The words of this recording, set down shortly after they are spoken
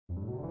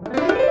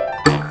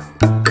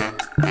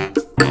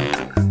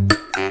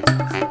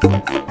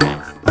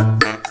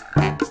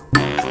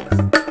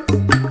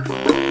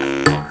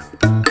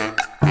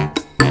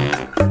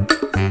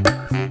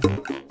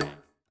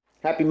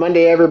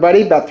Monday,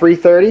 everybody, about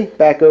 3:30.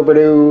 Back over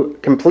to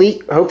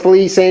complete,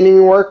 hopefully,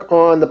 sanding work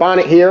on the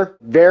bonnet here.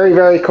 Very,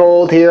 very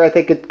cold here. I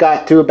think it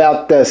got to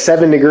about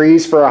 7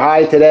 degrees for a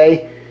high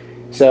today.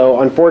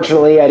 So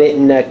unfortunately, I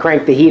didn't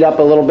crank the heat up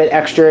a little bit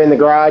extra in the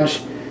garage.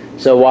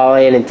 So while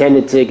I had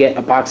intended to get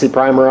epoxy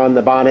primer on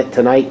the bonnet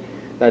tonight,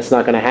 that's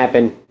not going to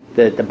happen.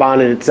 The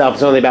bonnet itself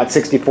is only about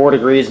 64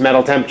 degrees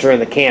metal temperature,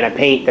 and the can of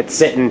paint that's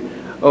sitting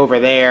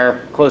over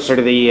there closer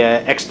to the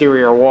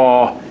exterior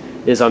wall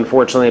is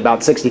unfortunately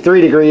about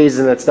 63 degrees,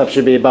 and that stuff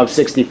should be above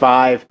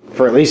 65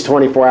 for at least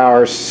 24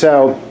 hours.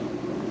 So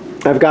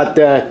I've got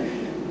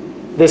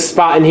this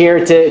spot in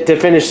here to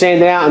finish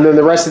sanding out, and then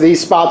the rest of these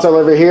spots all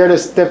over here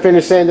to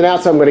finish sanding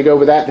out. So I'm going to go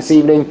with that this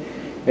evening,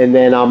 and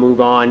then I'll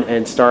move on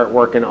and start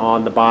working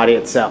on the body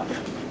itself.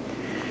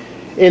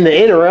 In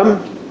the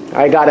interim,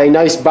 I got a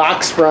nice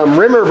box from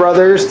Rimmer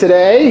Brothers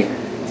today,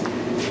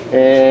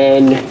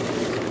 and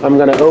I'm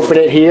going to open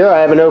it here.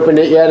 I haven't opened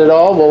it yet at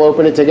all. We'll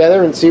open it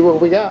together and see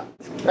what we got.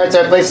 All right,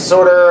 so I placed this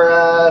order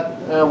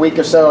a week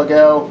or so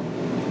ago,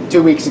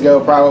 2 weeks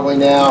ago probably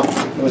now.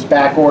 It was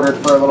back ordered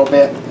for a little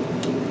bit,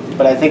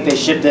 but I think they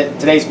shipped it,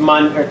 today's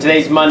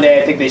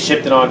Monday, I think they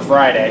shipped it on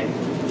Friday.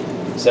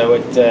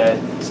 So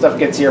stuff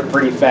gets here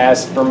pretty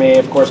fast for me.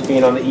 Of course,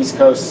 being on the East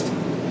Coast,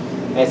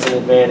 that's an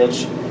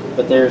advantage.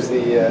 But there's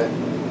the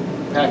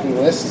packing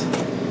list.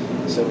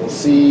 So we'll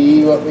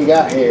see what we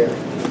got here.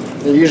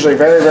 They're usually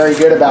very, very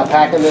good about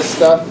packing this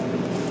stuff.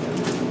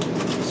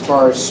 As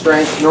far as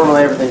strength,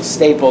 normally everything's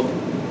stapled,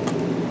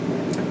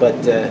 but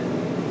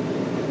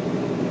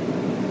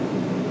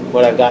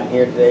what I've gotten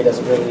here today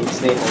doesn't really need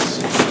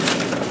staples.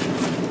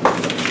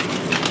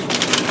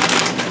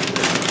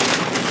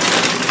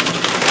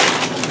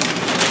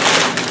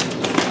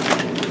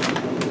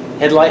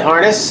 Headlight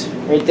harness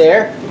right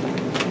there,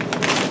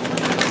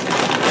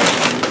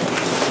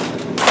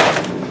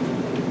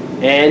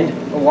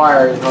 and a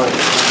wiring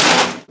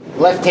harness.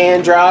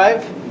 Left-hand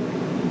drive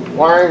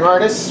wiring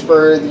harness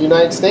for the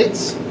United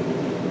States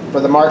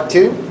for the Mark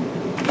II,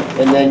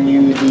 and then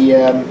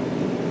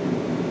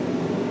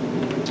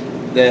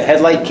the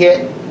headlight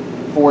kit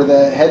for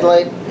the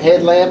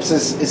headlamps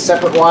is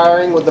separate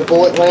wiring with the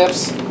bullet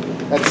lamps.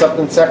 That's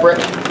something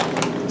separate.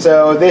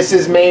 So this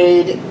is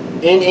made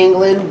in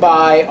England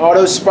by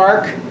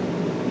Autospark,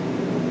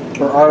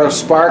 or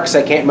Autosparks.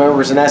 I can't remember.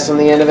 There's an S on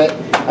the end of it.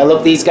 I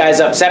looked these guys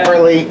up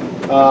separately.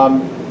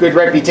 Good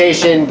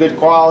reputation, good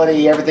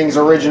quality, everything's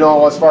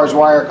original as far as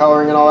wire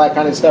coloring and all that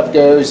kind of stuff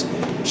goes.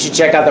 You should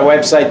check out their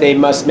website. They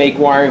must make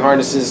wiring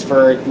harnesses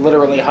for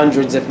literally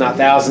hundreds, if not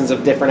thousands,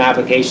 of different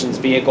applications,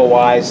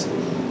 vehicle-wise.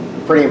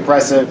 Pretty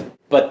impressive.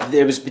 But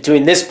it was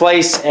between this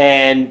place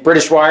and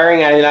British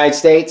Wiring out of the United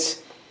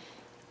States.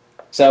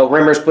 So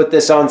Rimmer's put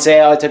this on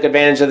sale. I took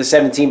advantage of the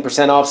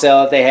 17% off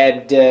sale that they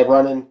had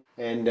running.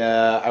 And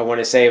I want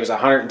to say it was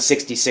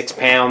 166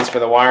 pounds for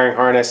the wiring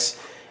harness,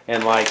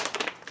 and like,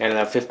 I don't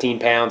know, 15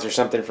 pounds or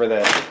something for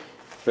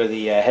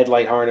the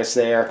headlight harness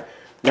there.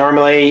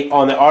 Normally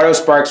on the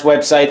Autosparks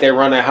website they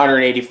run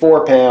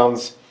 184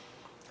 pounds.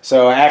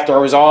 So after it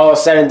was all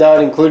said and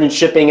done, including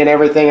shipping and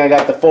everything, I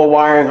got the full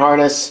wiring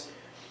harness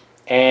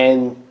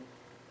and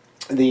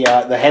the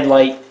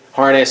headlight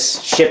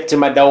harness shipped to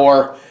my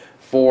door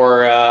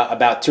for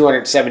about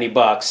 270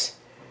 bucks.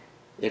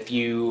 If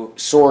you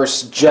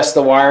source just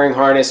the wiring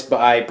harness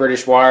by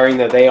British Wiring,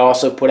 that they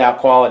also put out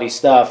quality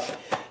stuff,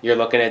 you're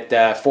looking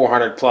at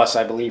 400 plus,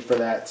 I believe, for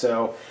that.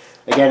 So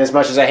again, as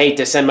much as I hate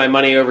to send my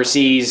money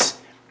overseas,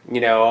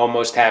 you know,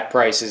 almost half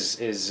price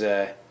is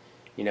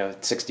you know,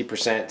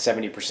 60%,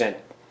 70%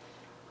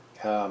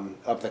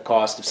 of the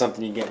cost of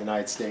something you get in the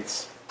United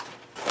States.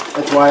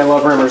 That's why I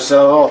love Rimmer.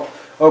 So I'll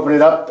open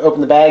it up, open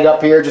the bag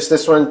up here, just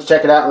this one,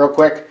 check it out real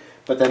quick.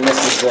 But then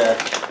this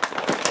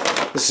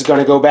is going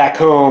to go back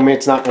home.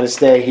 It's not going to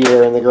stay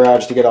here in the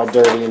garage to get all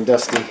dirty and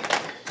dusty.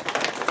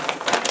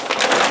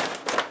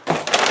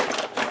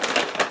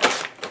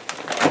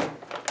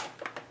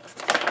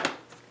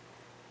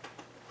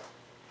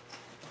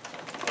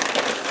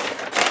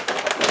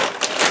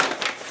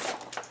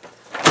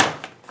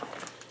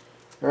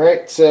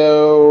 Alright,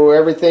 so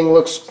everything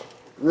looks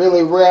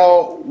really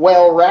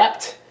well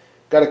wrapped.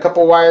 Got a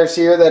couple wires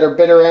here that are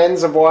bitter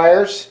ends of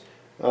wires.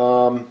 I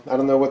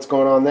don't know what's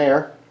going on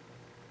there.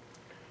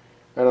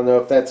 I don't know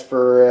if that's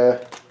for,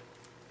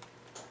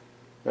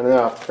 I don't know,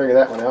 I'll have to figure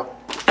that one out.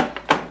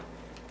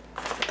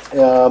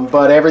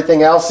 But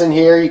everything else in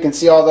here, you can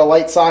see all the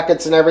light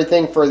sockets and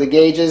everything for the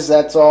gauges.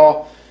 That's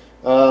all,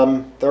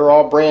 they're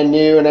all brand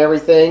new and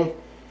everything.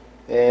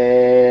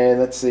 And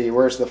let's see,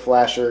 where's the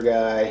flasher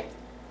guy?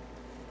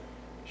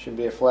 Should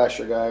be a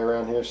flasher guy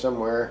around here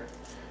somewhere.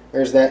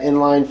 There's that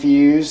inline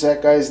fuse,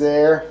 that guy's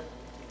there.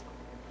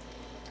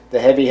 The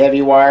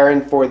heavy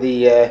wiring for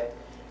the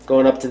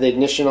going up to the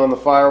ignition on the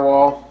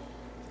firewall.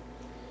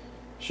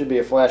 Should be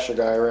a flasher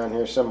guy around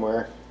here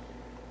somewhere.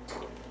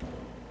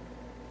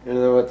 I don't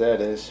know what that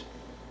is.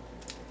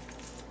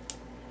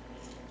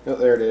 Oh,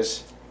 there it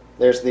is.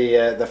 There's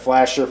the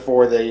flasher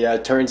for the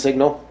turn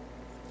signal.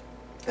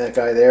 That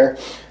guy there.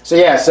 So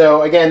yeah,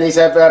 so again, these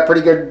have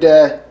pretty good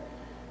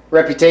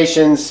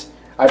reputations.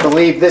 I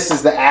believe this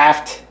is the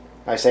aft.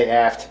 I say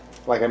aft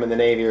like I'm in the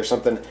Navy or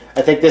something.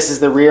 I think this is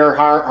the rear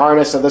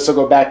harness, so this will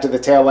go back to the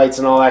tail lights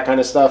and all that kind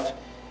of stuff.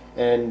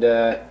 And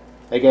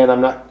again,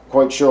 I'm not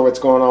quite sure what's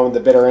going on with the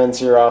bitter ends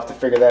here. I'll have to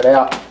figure that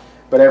out.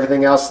 But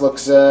everything else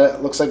looks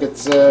like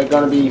it's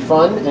going to be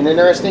fun and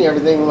interesting.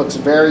 Everything looks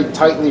very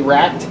tightly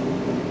wrapped.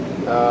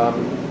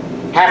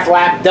 Half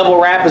lap,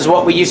 double wrap is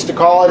what we used to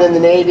call it in the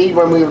Navy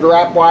when we would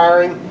wrap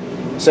wiring.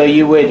 So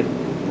you would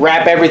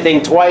wrap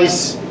everything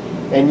twice,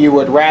 and you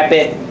would wrap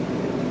it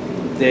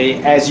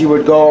as you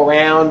would go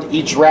around.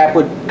 Each wrap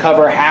would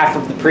cover half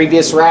of the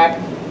previous wrap,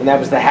 and that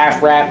was the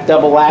half wrap,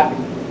 double lap.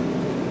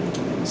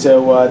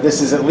 So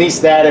this is at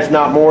least that, if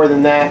not more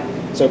than that.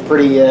 So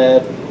pretty,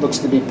 looks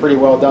to be pretty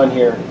well done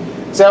here.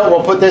 So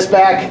we'll put this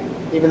back,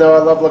 even though I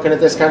love looking at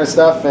this kind of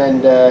stuff,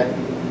 and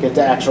get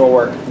to actual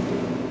work.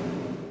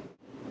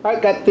 All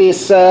right, got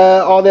this,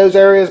 all those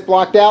areas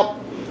blocked out.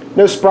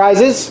 No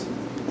surprises.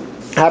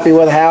 Happy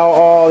with how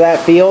all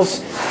that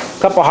feels.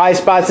 A couple high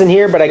spots in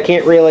here, but I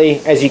can't really,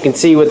 as you can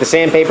see with the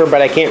sandpaper,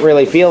 but I can't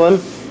really feel them.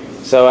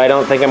 So I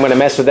don't think I'm going to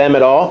mess with them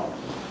at all.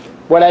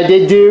 What I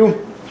did do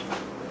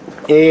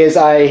is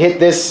I hit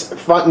this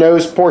front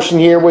nose portion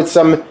here with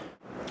some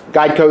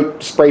guide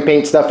coat spray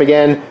paint stuff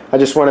again. I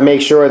just want to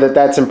make sure that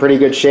that's in pretty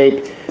good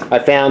shape. I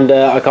found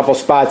a couple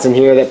spots in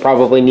here that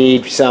probably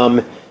need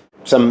some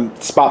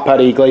spot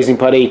putty, glazing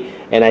putty,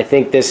 and I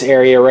think this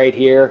area right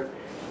here,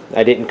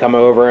 I didn't come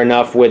over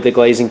enough with the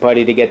glazing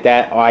putty to get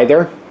that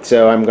either,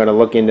 so I'm going to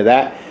look into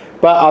that.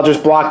 But I'll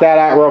just block that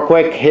out real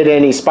quick, hit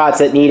any spots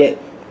that need it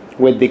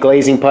with the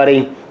glazing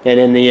putty, and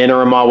in the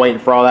interim, while waiting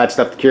for all that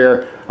stuff to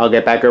cure, I'll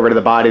get back over to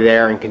the body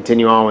there and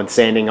continue on with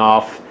sanding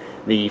off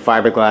the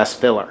fiberglass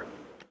filler.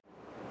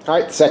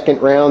 Alright,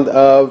 second round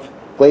of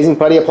glazing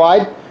putty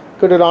applied.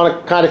 Put it on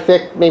a kind of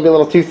thick, maybe a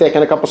little too thick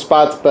in a couple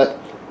spots, but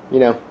you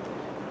know,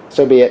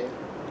 so be it.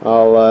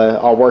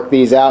 I'll work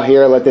these out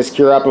here, let this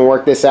cure up and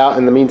work this out.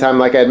 In the meantime,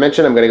 like I had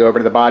mentioned, I'm going to go over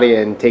to the body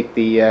and take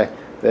the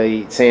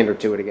sander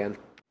to it again.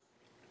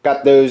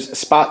 Got those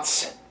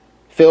spots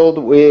filled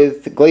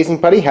with glazing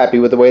putty. Happy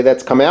with the way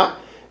that's come out.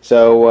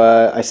 So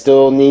I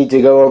still need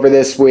to go over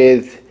this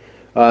with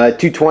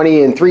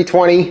 220 and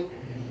 320.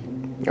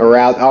 Or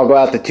I'll go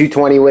out to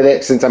 220 with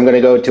it since I'm going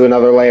to go to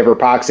another layer of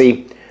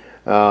epoxy.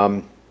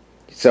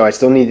 So I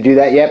still need to do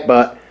that yet,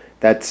 but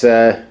that's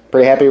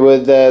pretty happy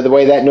with the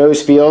way that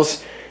nose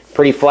feels.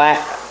 Pretty flat.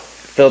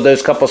 Filled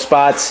those couple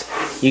spots.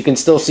 You can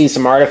still see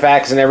some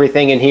artifacts and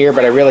everything in here,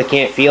 but I really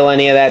can't feel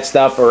any of that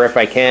stuff, or if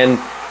I can,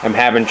 I'm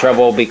having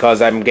trouble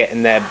because I'm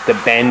getting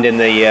the bend in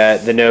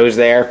the nose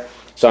there.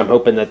 So I'm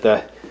hoping that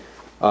the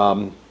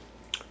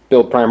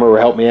build primer will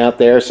help me out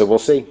there, so we'll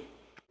see.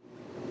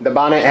 The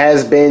bonnet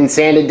has been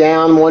sanded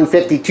down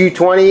 150,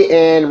 220,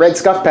 and red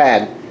scuff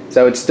pad.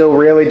 So it's still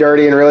really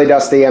dirty and really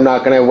dusty. I'm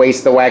not going to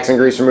waste the wax and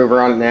grease remover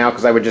on it now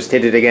because I would just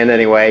hit it again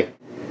anyway.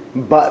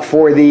 But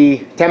for the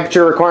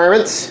temperature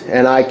requirements,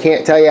 and I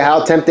can't tell you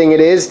how tempting it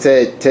is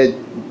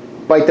to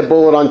bite the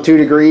bullet on 2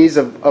 degrees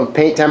of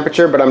paint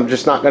temperature, but I'm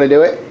just not going to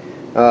do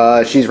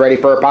it. She's ready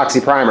for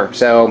epoxy primer.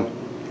 So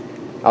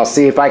I'll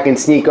see if I can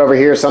sneak over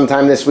here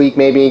sometime this week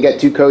maybe and get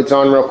 2 coats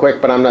on real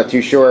quick, but I'm not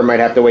too sure. I might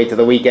have to wait till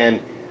the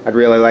weekend. I'd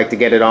really like to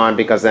get it on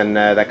because then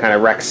that kind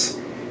of wrecks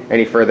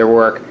any further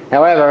work.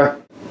 However,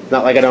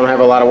 not like I don't have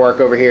a lot of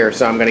work over here,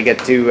 so I'm going to get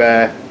to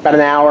about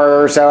an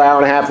hour or so, hour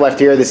and a half left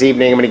here this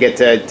evening. I'm going to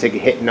get to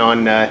hitting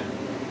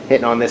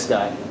on this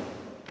guy.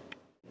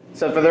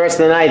 So for the rest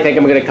of the night, I think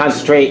I'm going to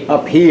concentrate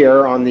up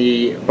here on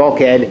the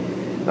bulkhead.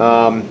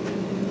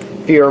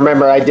 If you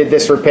remember, I did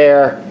this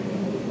repair,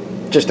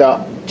 just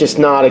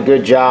not a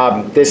good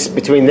job.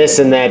 Between this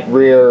and that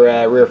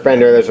rear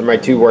fender, those are my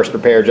 2 worst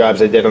repair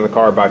jobs I did on the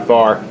car by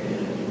far.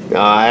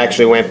 I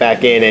actually went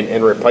back in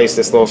and replaced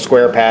this little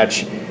square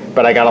patch,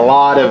 but I got a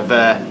lot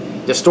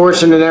of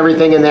distortion and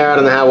everything in there. I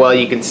don't know how well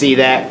you can see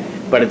that,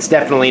 but it's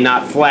definitely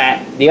not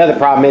flat. The other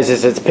problem is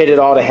it's pitted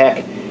all to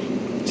heck,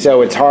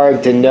 so it's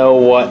hard to know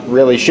what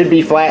really should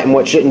be flat and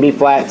what shouldn't be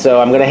flat. So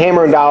I'm going to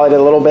hammer and dial it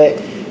a little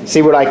bit,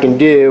 see what I can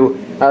do.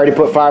 I already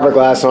put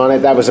fiberglass on it.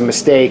 That was a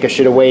mistake. I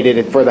should have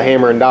waited for the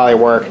hammer and dolly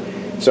work.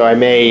 So I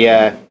may,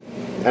 I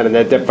don't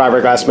know, the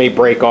fiberglass may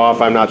break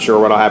off. I'm not sure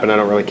what'll happen. I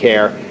don't really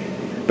care.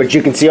 But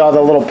you can see all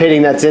the little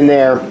pitting that's in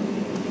there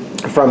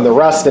from the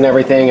rust and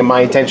everything. And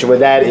my intention with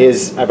that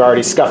is I've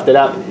already scuffed it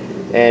up.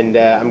 And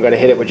I'm going to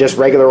hit it with just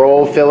regular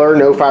old filler,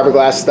 no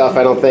fiberglass stuff,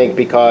 I don't think,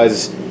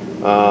 because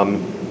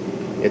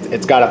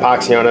it's got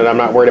epoxy on it. I'm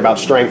not worried about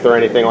strength or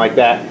anything like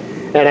that.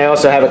 And I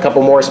also have a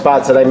couple more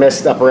spots that I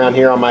missed up around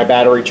here on my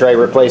battery tray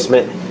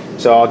replacement.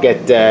 So I'll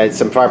get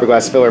some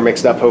fiberglass filler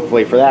mixed up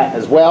hopefully for that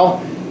as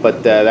well.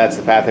 But that's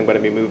the path I'm going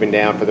to be moving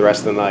down for the rest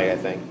of the night, I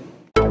think.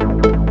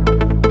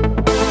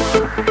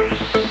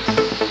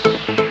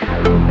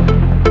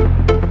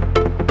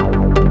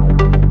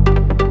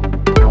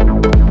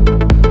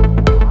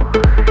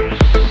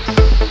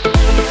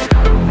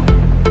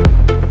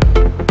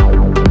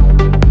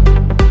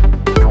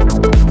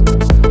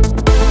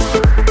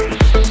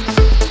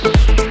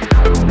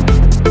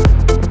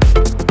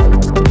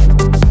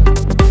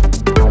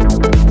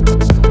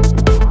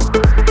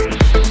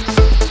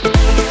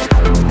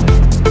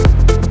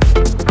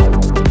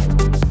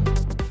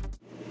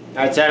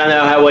 Alright, so I don't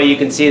know how well you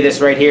can see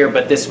this right here,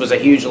 but this was a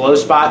huge low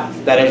spot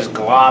that I just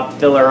globbed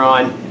filler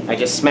on. I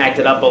just smacked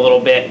it up a little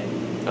bit.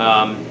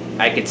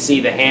 I could see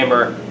the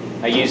hammer.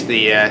 I used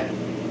the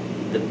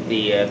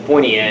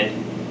pointy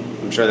end.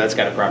 I'm sure that's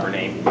got a proper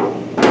name.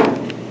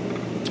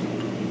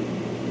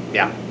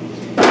 Yeah.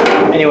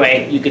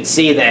 Anyway, you could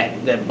see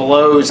that the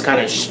blows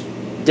kind of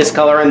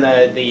discoloring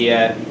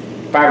the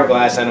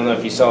fiberglass. I don't know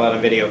if you saw that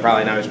on video.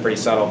 Probably not. It was pretty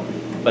subtle.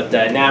 But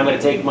now I'm going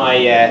to take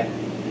my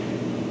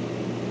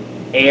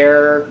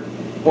air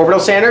orbital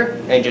sander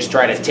and just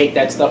try to take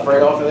that stuff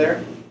right off of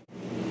there.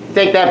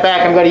 Take that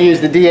back. I'm going to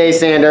use the DA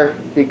sander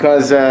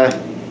because I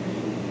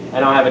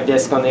don't have a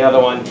disc on the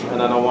other one,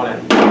 and I don't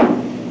want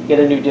to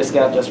get a new disc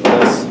out just for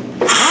this.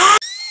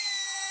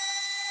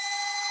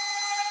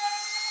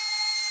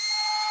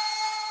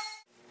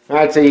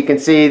 Alright, so you can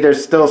see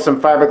there's still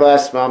some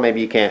fiberglass. Well,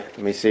 maybe you can't. Let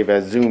me see if I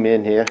zoom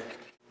in here.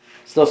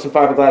 Still some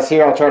fiberglass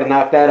here. I'll try to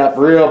knock that up.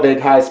 Real big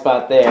high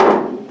spot there.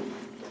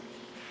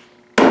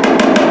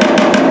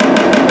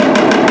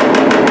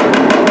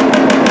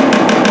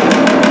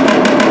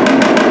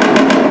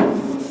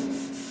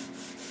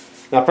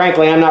 Now,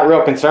 frankly, I'm not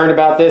real concerned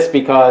about this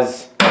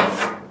because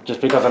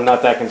I'm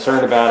not that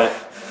concerned about it.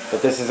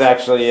 But this is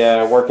actually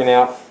working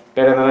out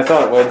better than I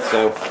thought it would.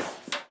 So.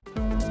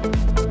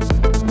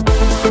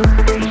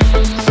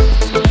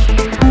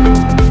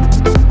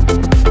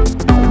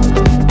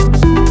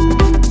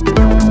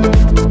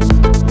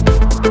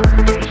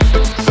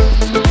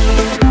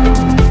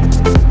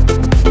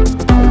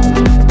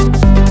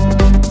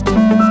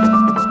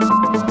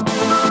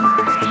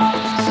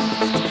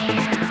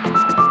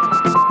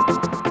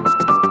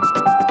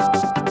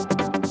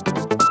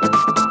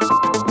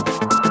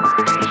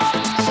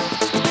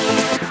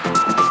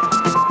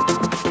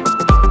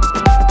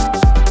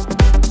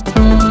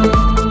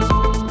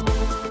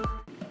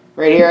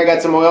 Right here I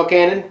got some oil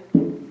cannon.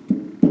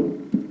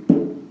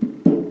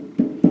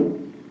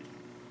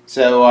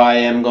 So I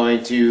am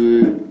going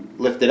to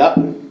lift it up.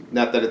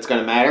 Not that it's going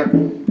to matter.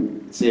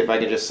 Let's see if I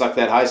can just suck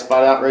that high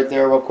spot out right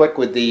there real quick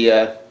with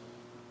the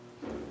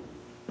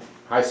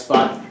high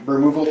spot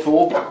removal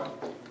tool.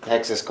 What the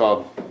heck's this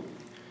called?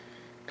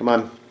 Come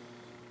on.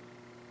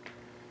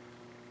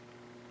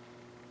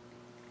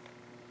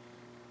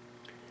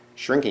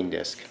 Shrinking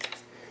disc.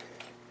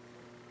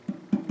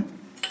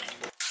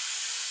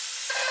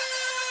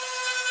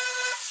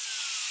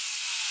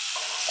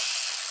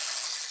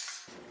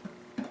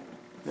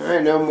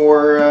 Alright, no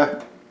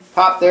more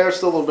pop there,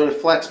 still a little bit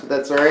of flex, but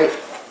that's alright.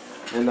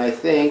 And I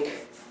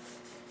think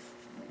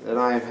that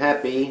I am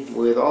happy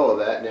with all of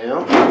that now.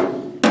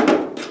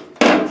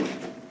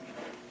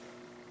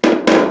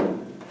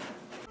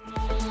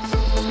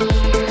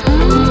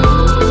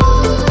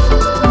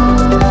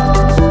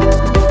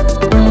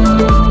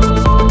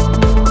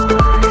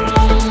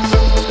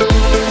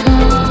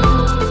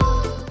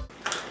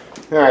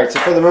 Alright, so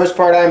for the most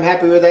part I'm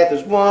happy with that.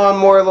 There's one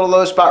more little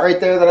low spot right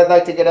there that I'd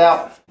like to get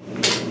out.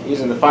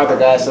 Using the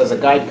fiberglass as a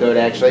guide coat,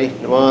 actually.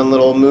 One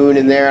little moon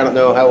in there. I don't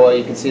know how well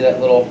you can see that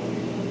little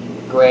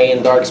gray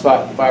and dark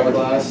spot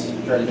fiberglass.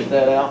 Try to get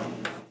that out.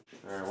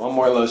 Alright, one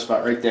more low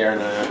spot right there,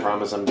 and I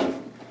promise I'm done.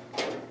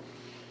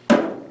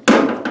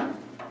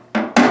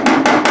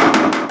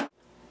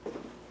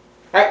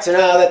 Alright, so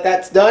now that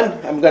that's done,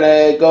 I'm going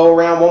to go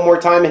around one more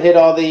time and hit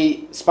all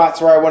the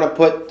spots where I want to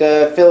put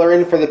filler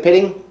in for the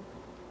pitting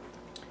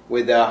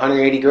with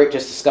 180 grit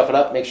just to scuff it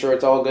up, make sure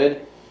it's all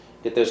good.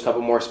 Get those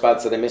couple more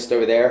spots that I missed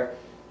over there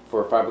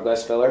for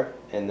fiberglass filler,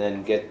 and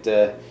then get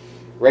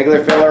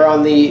regular filler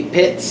on the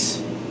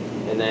pits,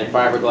 and then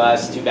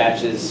fiberglass, 2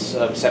 batches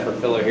of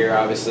separate filler here,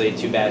 obviously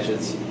 2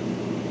 batches,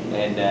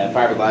 and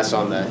fiberglass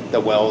on the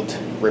weld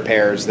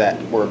repairs that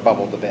were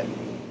bubbled a bit.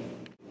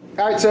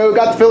 Alright, so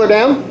got the filler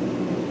down.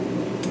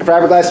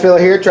 Fiberglass filler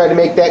here, tried to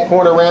make that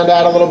corner round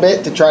out a little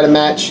bit to try to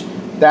match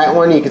that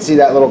one. You can see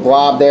that little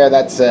glob there,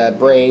 that's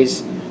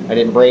braze. I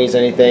didn't braze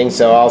anything,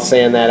 so I'll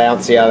sand that out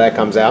and see how that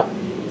comes out.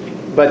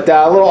 But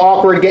a little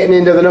awkward getting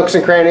into the nooks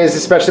and crannies,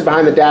 especially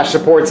behind the dash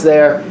supports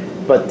there.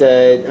 But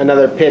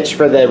another pitch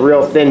for the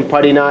real thin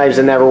putty knives,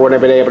 and never would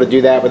have been able to do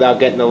that without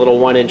getting a little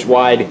 1-inch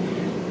wide,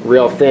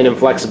 real thin and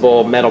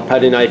flexible metal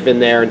putty knife in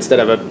there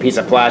instead of a piece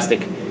of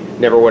plastic.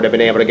 Never would have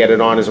been able to get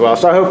it on as well.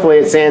 So hopefully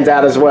it sands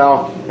out as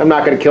well. I'm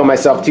not going to kill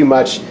myself too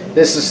much.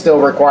 This is still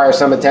requires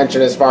some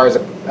attention as far as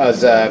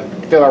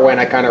filler when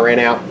I kind of ran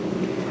out.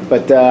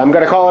 But I'm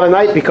going to call it a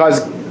night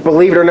because,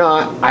 believe it or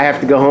not, I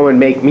have to go home and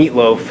make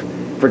meatloaf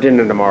for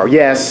dinner tomorrow.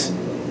 Yes,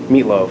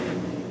 meatloaf.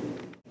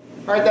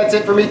 Alright, that's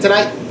it for me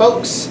tonight,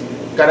 folks.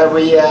 Gotta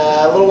be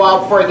a little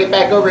while before I get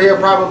back over here,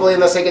 probably,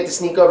 unless I get to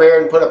sneak over here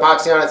and put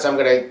epoxy on it. So I'm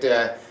going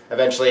to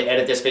eventually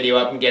edit this video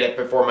up and get it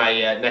before my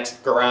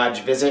next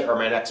garage visit, or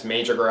my next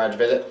major garage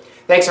visit.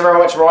 Thanks very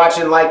much for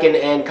watching, liking,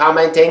 and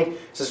commenting.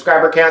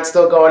 Subscriber count's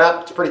still going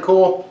up. It's pretty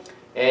cool.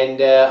 And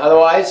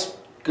otherwise,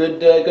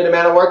 good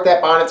amount of work.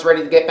 That bonnet's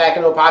ready to get back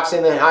into epoxy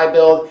and then high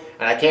build.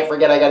 And I can't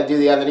forget I got to do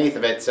the underneath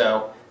of it.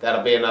 So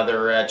that'll be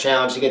another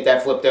challenge to get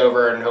that flipped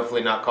over and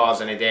hopefully not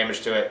cause any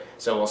damage to it.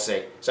 So we'll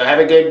see. So have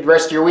a good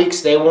rest of your week.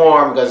 Stay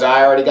warm because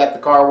I already got the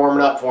car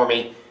warming up for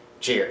me.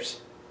 Cheers.